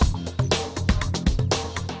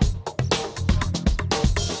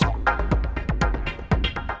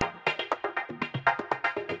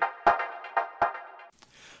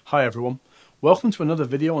Hi everyone, welcome to another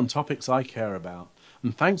video on topics I care about,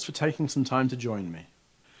 and thanks for taking some time to join me.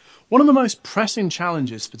 One of the most pressing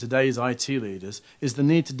challenges for today's IT leaders is the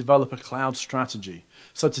need to develop a cloud strategy.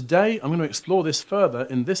 So today I'm going to explore this further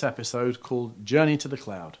in this episode called Journey to the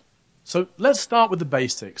Cloud. So let's start with the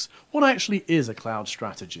basics. What actually is a cloud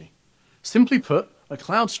strategy? Simply put, a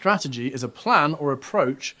cloud strategy is a plan or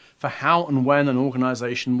approach for how and when an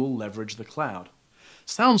organization will leverage the cloud.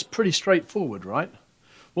 Sounds pretty straightforward, right?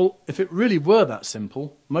 Well, if it really were that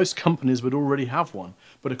simple, most companies would already have one,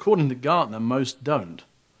 but according to Gartner, most don't.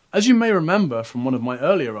 As you may remember from one of my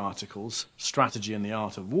earlier articles, Strategy and the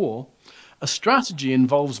Art of War, a strategy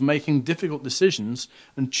involves making difficult decisions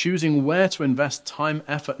and choosing where to invest time,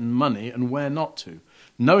 effort and money and where not to,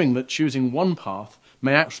 knowing that choosing one path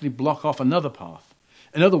may actually block off another path.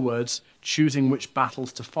 In other words, choosing which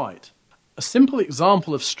battles to fight. A simple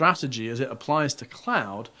example of strategy as it applies to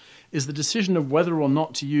cloud is the decision of whether or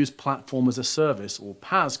not to use Platform as a Service or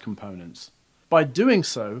PaaS components. By doing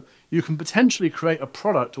so, you can potentially create a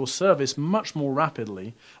product or service much more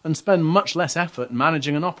rapidly and spend much less effort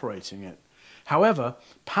managing and operating it. However,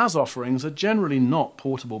 PaaS offerings are generally not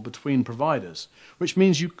portable between providers, which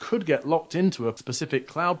means you could get locked into a specific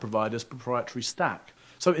cloud provider's proprietary stack.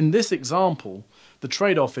 So in this example, the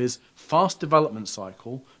trade-off is fast development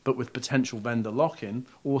cycle, but with potential vendor lock-in,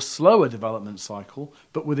 or slower development cycle,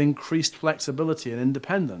 but with increased flexibility and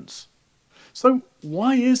independence. So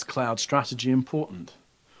why is cloud strategy important?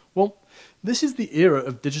 Well, this is the era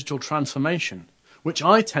of digital transformation, which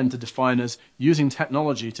I tend to define as using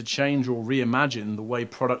technology to change or reimagine the way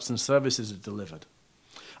products and services are delivered.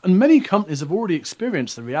 And many companies have already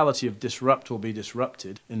experienced the reality of disrupt or be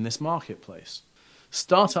disrupted in this marketplace.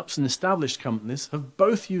 Startups and established companies have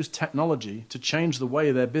both used technology to change the way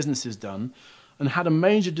their business is done and had a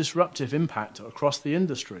major disruptive impact across the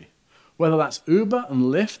industry. Whether that's Uber and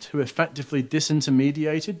Lyft, who effectively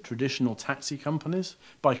disintermediated traditional taxi companies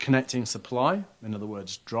by connecting supply, in other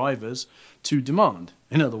words drivers, to demand,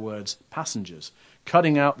 in other words passengers,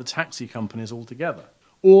 cutting out the taxi companies altogether.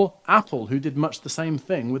 Or Apple, who did much the same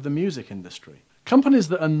thing with the music industry. Companies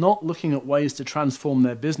that are not looking at ways to transform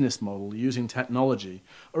their business model using technology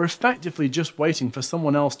are effectively just waiting for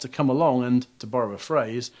someone else to come along and, to borrow a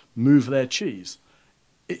phrase, move their cheese.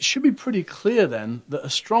 It should be pretty clear then that a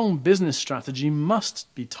strong business strategy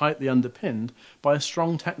must be tightly underpinned by a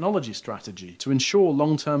strong technology strategy to ensure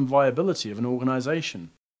long-term viability of an organization.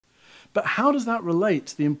 But how does that relate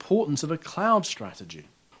to the importance of a cloud strategy?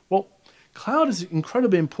 Well, cloud is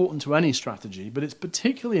incredibly important to any strategy, but it's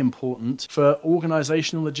particularly important for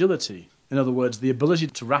organizational agility. In other words, the ability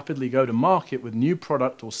to rapidly go to market with new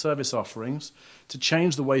product or service offerings, to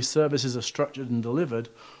change the way services are structured and delivered,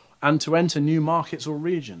 and to enter new markets or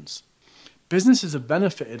regions. Businesses have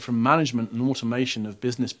benefited from management and automation of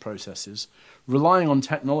business processes, relying on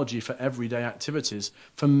technology for everyday activities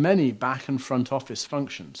for many back and front office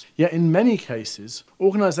functions. Yet in many cases,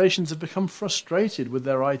 organizations have become frustrated with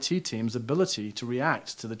their IT team's ability to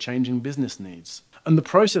react to the changing business needs. And the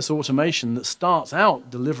process automation that starts out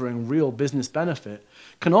delivering real business benefit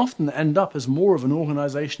can often end up as more of an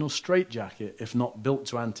organizational straitjacket if not built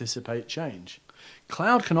to anticipate change.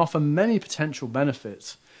 Cloud can offer many potential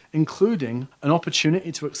benefits, including an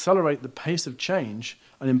opportunity to accelerate the pace of change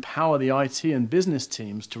and empower the IT and business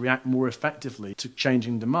teams to react more effectively to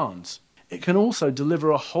changing demands. It can also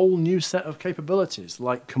deliver a whole new set of capabilities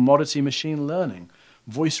like commodity machine learning,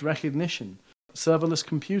 voice recognition, serverless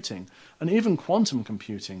computing, and even quantum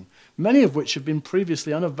computing, many of which have been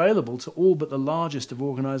previously unavailable to all but the largest of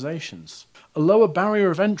organizations. A lower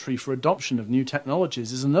barrier of entry for adoption of new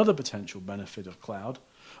technologies is another potential benefit of cloud,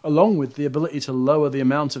 along with the ability to lower the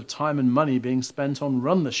amount of time and money being spent on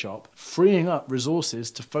run the shop, freeing up resources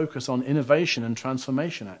to focus on innovation and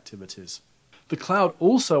transformation activities. The cloud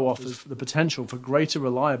also offers the potential for greater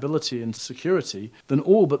reliability and security than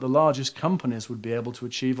all but the largest companies would be able to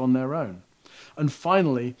achieve on their own. And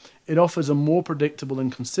finally, it offers a more predictable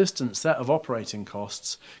and consistent set of operating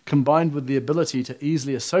costs, combined with the ability to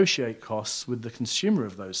easily associate costs with the consumer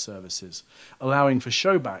of those services, allowing for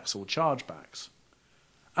showbacks or chargebacks.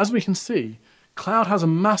 As we can see, cloud has a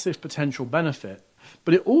massive potential benefit,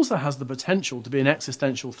 but it also has the potential to be an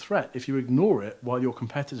existential threat if you ignore it while your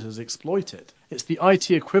competitors exploit it. It's the IT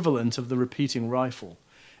equivalent of the repeating rifle.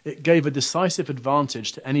 It gave a decisive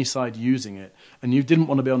advantage to any side using it, and you didn't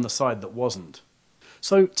want to be on the side that wasn't.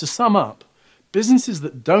 So, to sum up, businesses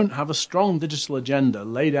that don't have a strong digital agenda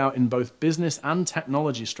laid out in both business and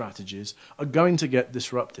technology strategies are going to get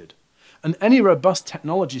disrupted. And any robust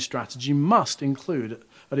technology strategy must include,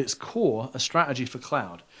 at its core, a strategy for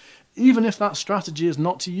cloud, even if that strategy is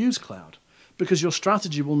not to use cloud. because your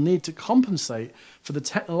strategy will need to compensate for the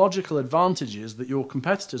technological advantages that your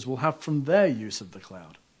competitors will have from their use of the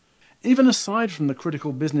cloud. Even aside from the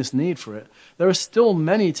critical business need for it, there are still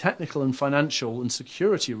many technical and financial and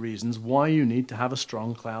security reasons why you need to have a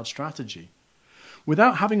strong cloud strategy.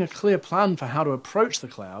 Without having a clear plan for how to approach the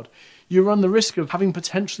cloud, you run the risk of having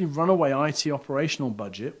potentially runaway IT operational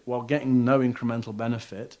budget while getting no incremental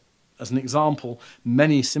benefit. As an example,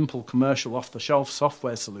 many simple commercial off-the-shelf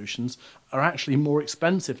software solutions are actually more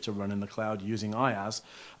expensive to run in the cloud using IaaS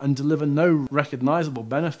and deliver no recognizable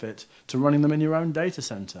benefit to running them in your own data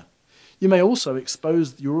center. You may also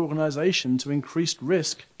expose your organization to increased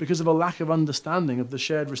risk because of a lack of understanding of the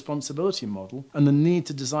shared responsibility model and the need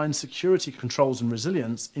to design security controls and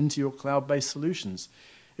resilience into your cloud-based solutions.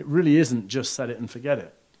 It really isn't just set it and forget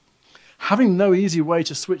it. Having no easy way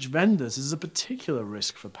to switch vendors is a particular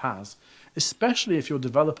risk for PaaS, especially if your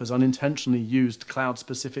developers unintentionally used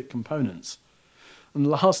cloud-specific components. And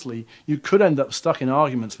lastly, you could end up stuck in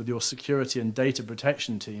arguments with your security and data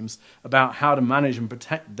protection teams about how to manage and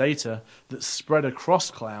protect data that's spread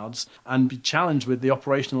across clouds and be challenged with the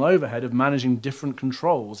operational overhead of managing different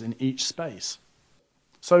controls in each space.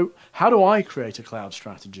 So, how do I create a cloud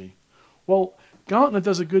strategy? Well, Gartner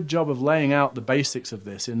does a good job of laying out the basics of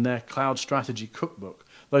this in their Cloud Strategy Cookbook,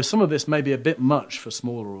 though some of this may be a bit much for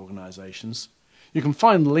smaller organizations. You can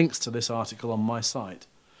find links to this article on my site.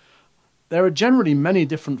 There are generally many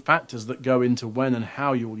different factors that go into when and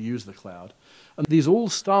how you will use the cloud, and these all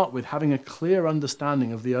start with having a clear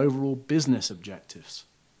understanding of the overall business objectives.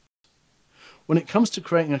 When it comes to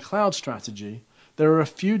creating a cloud strategy, there are a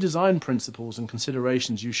few design principles and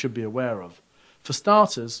considerations you should be aware of. For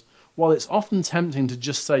starters, while it's often tempting to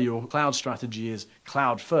just say your cloud strategy is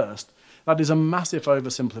cloud first, that is a massive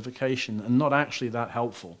oversimplification and not actually that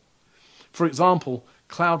helpful. For example,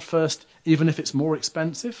 cloud first even if it's more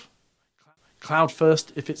expensive? Cloud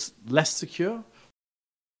first if it's less secure?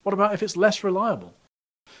 What about if it's less reliable?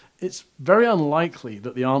 It's very unlikely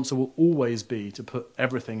that the answer will always be to put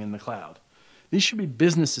everything in the cloud. These should be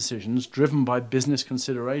business decisions driven by business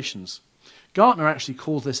considerations. Gartner actually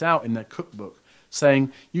calls this out in their cookbook,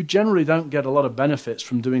 saying you generally don't get a lot of benefits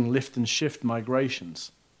from doing lift and shift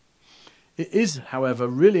migrations. It is, however,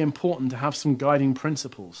 really important to have some guiding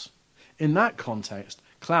principles. In that context,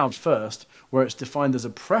 cloud first, where it's defined as a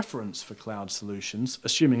preference for cloud solutions,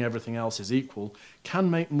 assuming everything else is equal,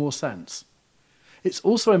 can make more sense. It's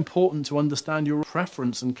also important to understand your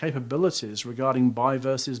preference and capabilities regarding buy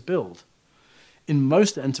versus build. In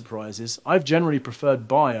most enterprises, I've generally preferred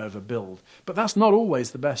buy over build, but that's not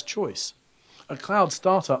always the best choice. A cloud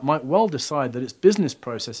startup might well decide that its business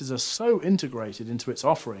processes are so integrated into its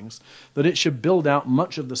offerings that it should build out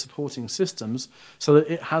much of the supporting systems so that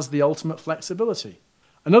it has the ultimate flexibility.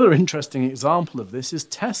 Another interesting example of this is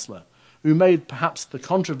Tesla, who made perhaps the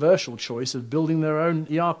controversial choice of building their own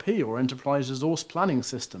ERP or enterprise resource planning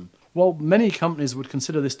system. While many companies would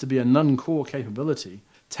consider this to be a non-core capability,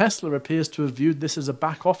 Tesla appears to have viewed this as a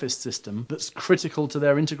back-office system that's critical to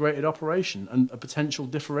their integrated operation and a potential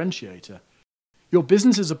differentiator. Your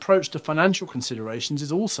business's approach to financial considerations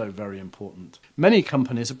is also very important. Many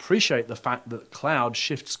companies appreciate the fact that cloud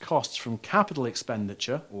shifts costs from capital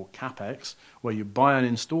expenditure, or CapEx, where you buy and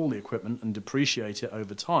install the equipment and depreciate it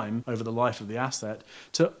over time, over the life of the asset,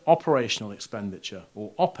 to operational expenditure,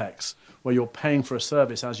 or OpEx, where you're paying for a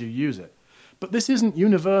service as you use it. But this isn't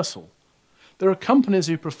universal. There are companies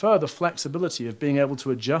who prefer the flexibility of being able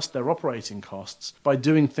to adjust their operating costs by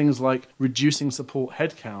doing things like reducing support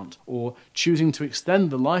headcount or choosing to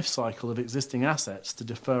extend the life cycle of existing assets to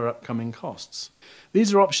defer upcoming costs.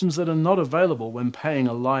 These are options that are not available when paying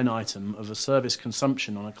a line item of a service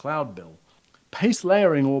consumption on a cloud bill. Pace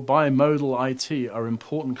layering or bimodal IT are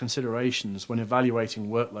important considerations when evaluating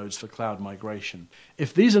workloads for cloud migration.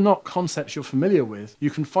 If these are not concepts you're familiar with,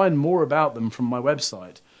 you can find more about them from my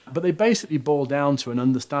website. But they basically boil down to an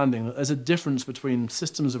understanding that there's a difference between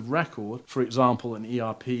systems of record, for example an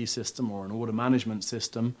ERP system or an order management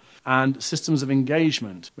system, and systems of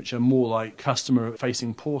engagement, which are more like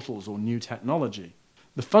customer-facing portals or new technology.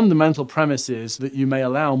 The fundamental premise is that you may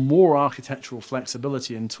allow more architectural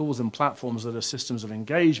flexibility in tools and platforms that are systems of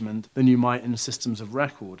engagement than you might in systems of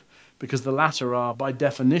record, because the latter are, by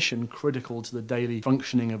definition, critical to the daily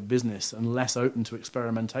functioning of business and less open to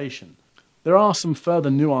experimentation. There are some further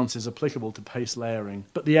nuances applicable to pace layering,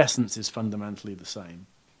 but the essence is fundamentally the same.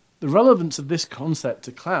 The relevance of this concept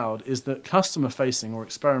to cloud is that customer-facing or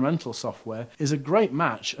experimental software is a great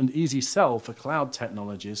match and easy sell for cloud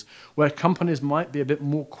technologies where companies might be a bit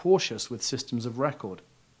more cautious with systems of record.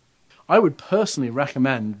 I would personally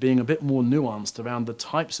recommend being a bit more nuanced around the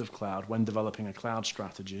types of cloud when developing a cloud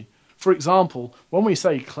strategy. For example, when we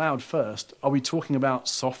say cloud first, are we talking about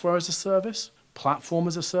software as a service, platform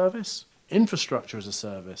as a service, infrastructure as a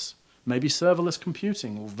service, maybe serverless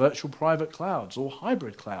computing or virtual private clouds or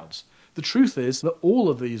hybrid clouds? The truth is that all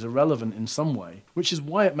of these are relevant in some way, which is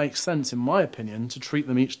why it makes sense, in my opinion, to treat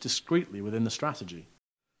them each discretely within the strategy.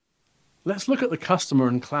 Let's look at the customer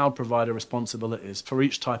and cloud provider responsibilities for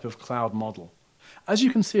each type of cloud model. As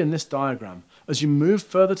you can see in this diagram, as you move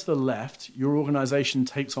further to the left, your organization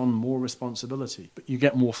takes on more responsibility, but you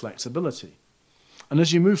get more flexibility. And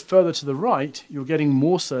as you move further to the right, you're getting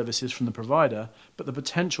more services from the provider, but the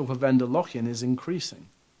potential for vendor lock-in is increasing.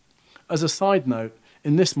 As a side note,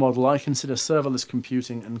 in this model, I consider serverless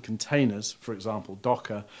computing and containers, for example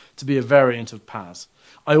Docker, to be a variant of PaaS.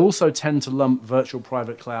 I also tend to lump virtual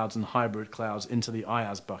private clouds and hybrid clouds into the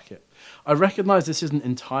IaaS bucket. I recognize this isn't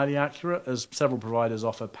entirely accurate, as several providers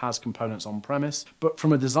offer PaaS components on-premise, but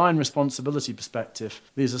from a design responsibility perspective,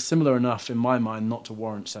 these are similar enough in my mind not to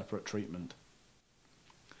warrant separate treatment.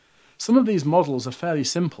 Some of these models are fairly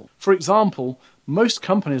simple. For example, most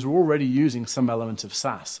companies are already using some element of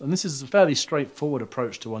SaaS, and this is a fairly straightforward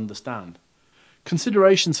approach to understand.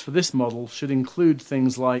 Considerations for this model should include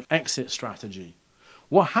things like exit strategy.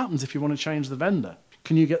 What happens if you want to change the vendor?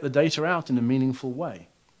 Can you get the data out in a meaningful way?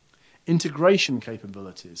 Integration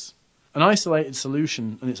capabilities. An isolated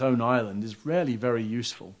solution on its own island is rarely very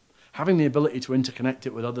useful. Having the ability to interconnect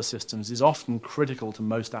it with other systems is often critical to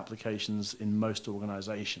most applications in most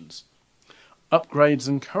organizations. Upgrades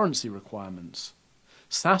and currency requirements.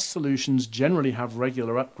 SaaS solutions generally have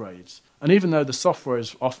regular upgrades, and even though the software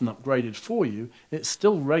is often upgraded for you, it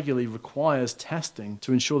still regularly requires testing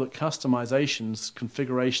to ensure that customizations,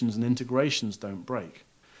 configurations, and integrations don't break.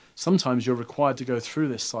 Sometimes you're required to go through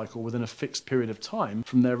this cycle within a fixed period of time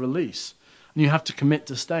from their release, and you have to commit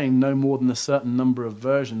to staying no more than a certain number of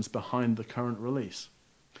versions behind the current release.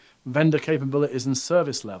 Vendor capabilities and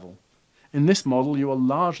service level. In this model, you are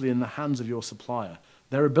largely in the hands of your supplier.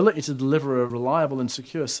 Their ability to deliver a reliable and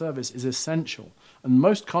secure service is essential, and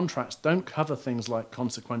most contracts don't cover things like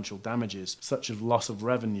consequential damages, such as loss of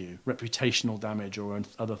revenue, reputational damage, or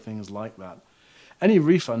other things like that. Any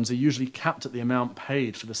refunds are usually capped at the amount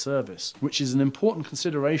paid for the service, which is an important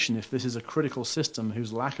consideration if this is a critical system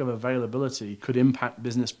whose lack of availability could impact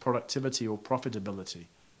business productivity or profitability.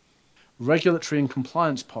 Regulatory and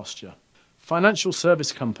compliance posture. Financial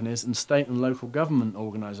service companies and state and local government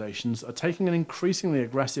organizations are taking an increasingly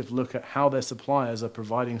aggressive look at how their suppliers are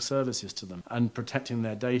providing services to them and protecting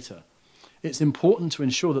their data. It's important to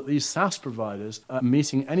ensure that these SaaS providers are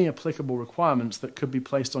meeting any applicable requirements that could be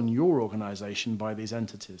placed on your organization by these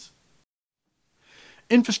entities.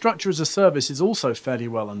 Infrastructure as a service is also fairly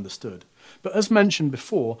well understood, but as mentioned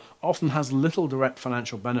before, often has little direct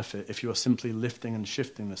financial benefit if you are simply lifting and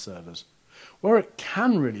shifting the servers. Where it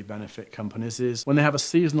can really benefit companies is when they have a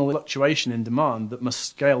seasonal fluctuation in demand that must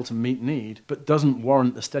scale to meet need but doesn't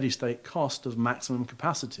warrant the steady-state cost of maximum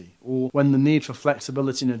capacity, or when the need for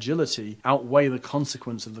flexibility and agility outweigh the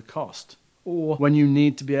consequence of the cost, or when you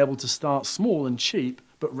need to be able to start small and cheap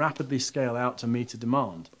but rapidly scale out to meet a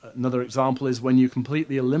demand. Another example is when you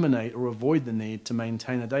completely eliminate or avoid the need to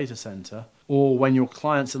maintain a data center, or when your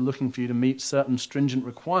clients are looking for you to meet certain stringent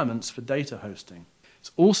requirements for data hosting. It's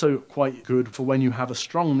also quite good for when you have a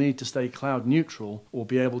strong need to stay cloud neutral or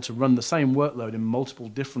be able to run the same workload in multiple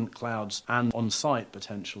different clouds and on-site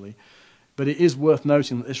potentially, but it is worth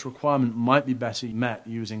noting that this requirement might be better met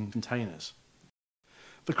using containers.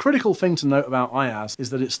 The critical thing to note about IaaS is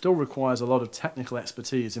that it still requires a lot of technical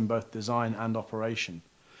expertise in both design and operation.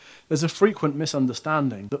 There's a frequent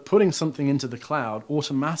misunderstanding that putting something into the cloud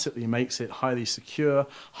automatically makes it highly secure,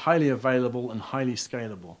 highly available, and highly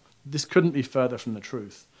scalable. This couldn't be further from the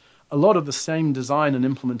truth. A lot of the same design and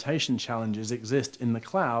implementation challenges exist in the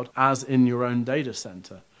cloud as in your own data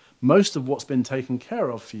center. Most of what's been taken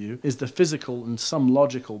care of for you is the physical and some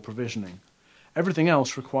logical provisioning. Everything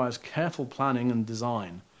else requires careful planning and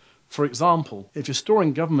design. For example, if you're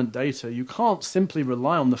storing government data, you can't simply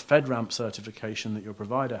rely on the FedRAMP certification that your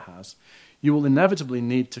provider has. You will inevitably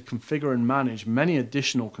need to configure and manage many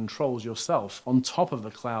additional controls yourself on top of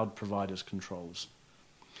the cloud provider's controls.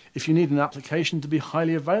 If you need an application to be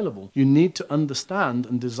highly available, you need to understand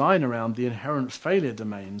and design around the inherent failure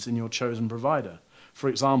domains in your chosen provider. For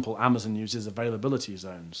example, Amazon uses availability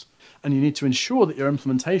zones. And you need to ensure that your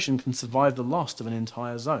implementation can survive the loss of an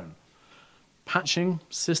entire zone. Patching,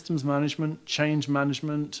 systems management, change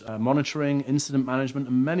management, monitoring, incident management,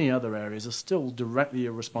 and many other areas are still directly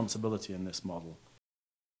your responsibility in this model.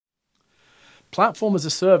 Platform as a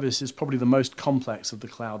service is probably the most complex of the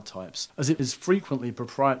cloud types, as it is frequently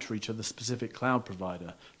proprietary to the specific cloud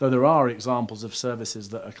provider, though there are examples of services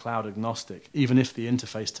that are cloud agnostic, even if the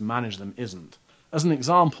interface to manage them isn't. As an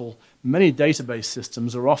example, many database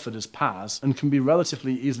systems are offered as PaaS and can be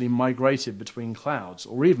relatively easily migrated between clouds,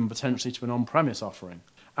 or even potentially to an on-premise offering.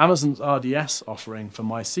 Amazon's RDS offering for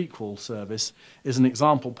MySQL service is an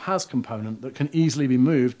example PaaS component that can easily be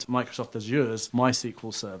moved to Microsoft Azure's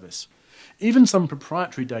MySQL service. Even some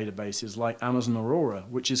proprietary databases like Amazon Aurora,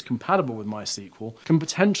 which is compatible with MySQL, can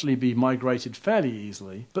potentially be migrated fairly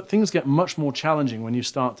easily, but things get much more challenging when you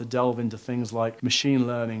start to delve into things like machine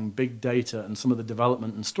learning, big data, and some of the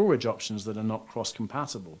development and storage options that are not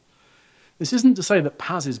cross-compatible. This isn't to say that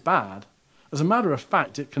PaaS is bad. As a matter of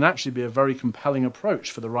fact, it can actually be a very compelling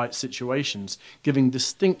approach for the right situations, giving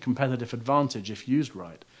distinct competitive advantage if used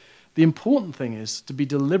right. The important thing is to be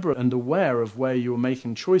deliberate and aware of where you are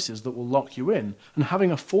making choices that will lock you in, and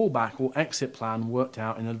having a fallback or exit plan worked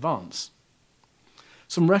out in advance.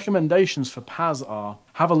 Some recommendations for PaaS are: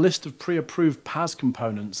 have a list of pre-approved PaaS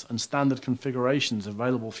components and standard configurations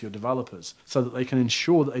available for your developers so that they can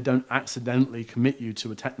ensure that they don't accidentally commit you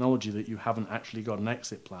to a technology that you haven't actually got an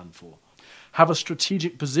exit plan for. Have a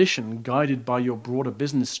strategic position guided by your broader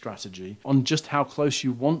business strategy on just how close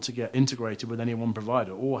you want to get integrated with any one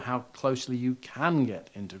provider, or how closely you can get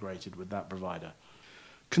integrated with that provider.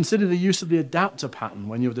 Consider the use of the adapter pattern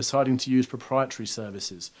when you're deciding to use proprietary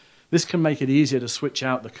services. This can make it easier to switch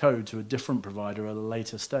out the code to a different provider at a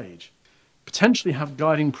later stage. Potentially have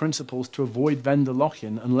guiding principles to avoid vendor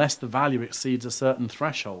lock-in unless the value exceeds a certain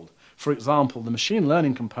threshold. For example, the machine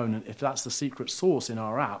learning component, if that's the secret sauce in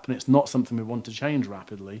our app and it's not something we want to change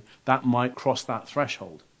rapidly, that might cross that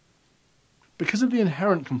threshold. Because of the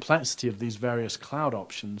inherent complexity of these various cloud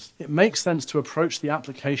options, it makes sense to approach the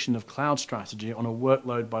application of cloud strategy on a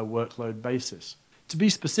workload by workload basis. To be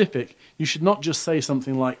specific, you should not just say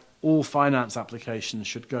something like all finance applications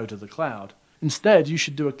should go to the cloud. Instead, you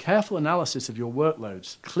should do a careful analysis of your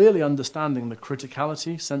workloads, clearly understanding the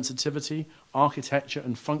criticality, sensitivity, architecture,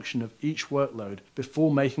 and function of each workload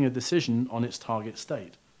before making a decision on its target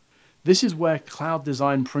state. This is where cloud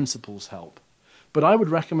design principles help, but I would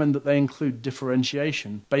recommend that they include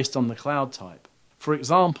differentiation based on the cloud type. For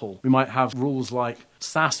example, we might have rules like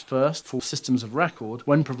SaaS first for systems of record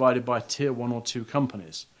when provided by Tier 1 or 2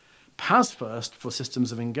 companies, PaaS first for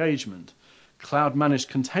systems of engagement, cloud-managed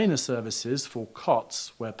container services for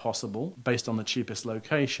COTS where possible, based on the cheapest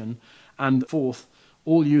location, and fourth,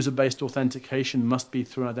 all user-based authentication must be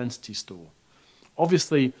through an identity store.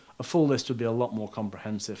 Obviously, a full list would be a lot more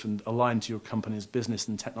comprehensive and aligned to your company's business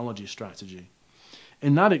and technology strategy.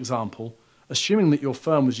 In that example, assuming that your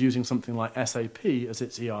firm was using something like SAP as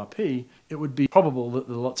its ERP, it would be probable that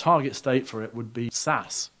the target state for it would be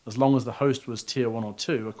SaaS, as long as the host was Tier 1 or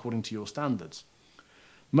 2 according to your standards.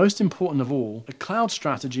 Most important of all, a cloud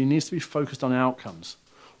strategy needs to be focused on outcomes.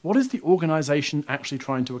 What is the organization actually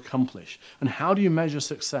trying to accomplish, and how do you measure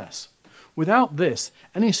success? Without this,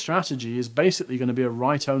 any strategy is basically going to be a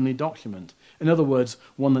write-only document. In other words,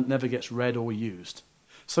 one that never gets read or used.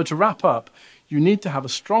 So to wrap up, you need to have a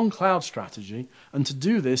strong cloud strategy, and to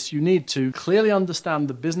do this, you need to clearly understand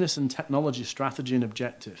the business and technology strategy and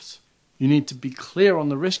objectives. You need to be clear on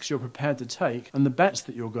the risks you're prepared to take and the bets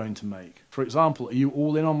that you're going to make. For example, are you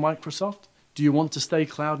all in on Microsoft? Do you want to stay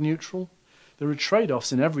cloud neutral? There are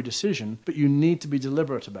trade-offs in every decision, but you need to be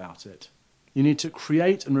deliberate about it. You need to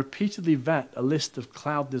create and repeatedly vet a list of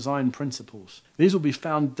cloud design principles. These will be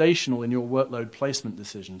foundational in your workload placement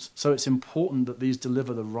decisions, so it's important that these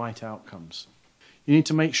deliver the right outcomes. You need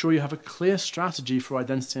to make sure you have a clear strategy for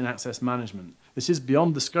identity and access management. This is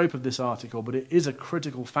beyond the scope of this article, but it is a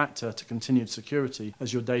critical factor to continued security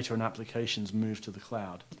as your data and applications move to the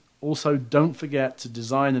cloud. Also, don't forget to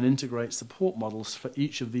design and integrate support models for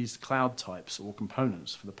each of these cloud types or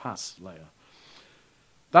components for the PaaS layer.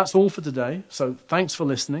 That's all for today, so thanks for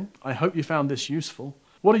listening. I hope you found this useful.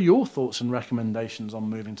 What are your thoughts and recommendations on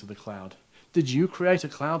moving to the cloud? Did you create a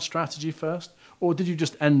cloud strategy first, or did you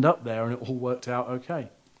just end up there and it all worked out okay?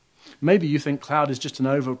 Maybe you think cloud is just an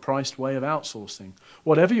overpriced way of outsourcing.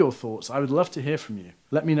 Whatever your thoughts, I would love to hear from you.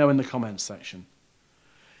 Let me know in the comments section.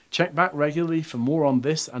 Check back regularly for more on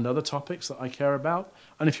this and other topics that I care about.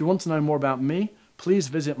 And if you want to know more about me, please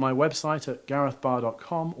visit my website at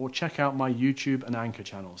garethbarr.com or check out my YouTube and Anchor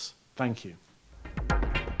channels. Thank you.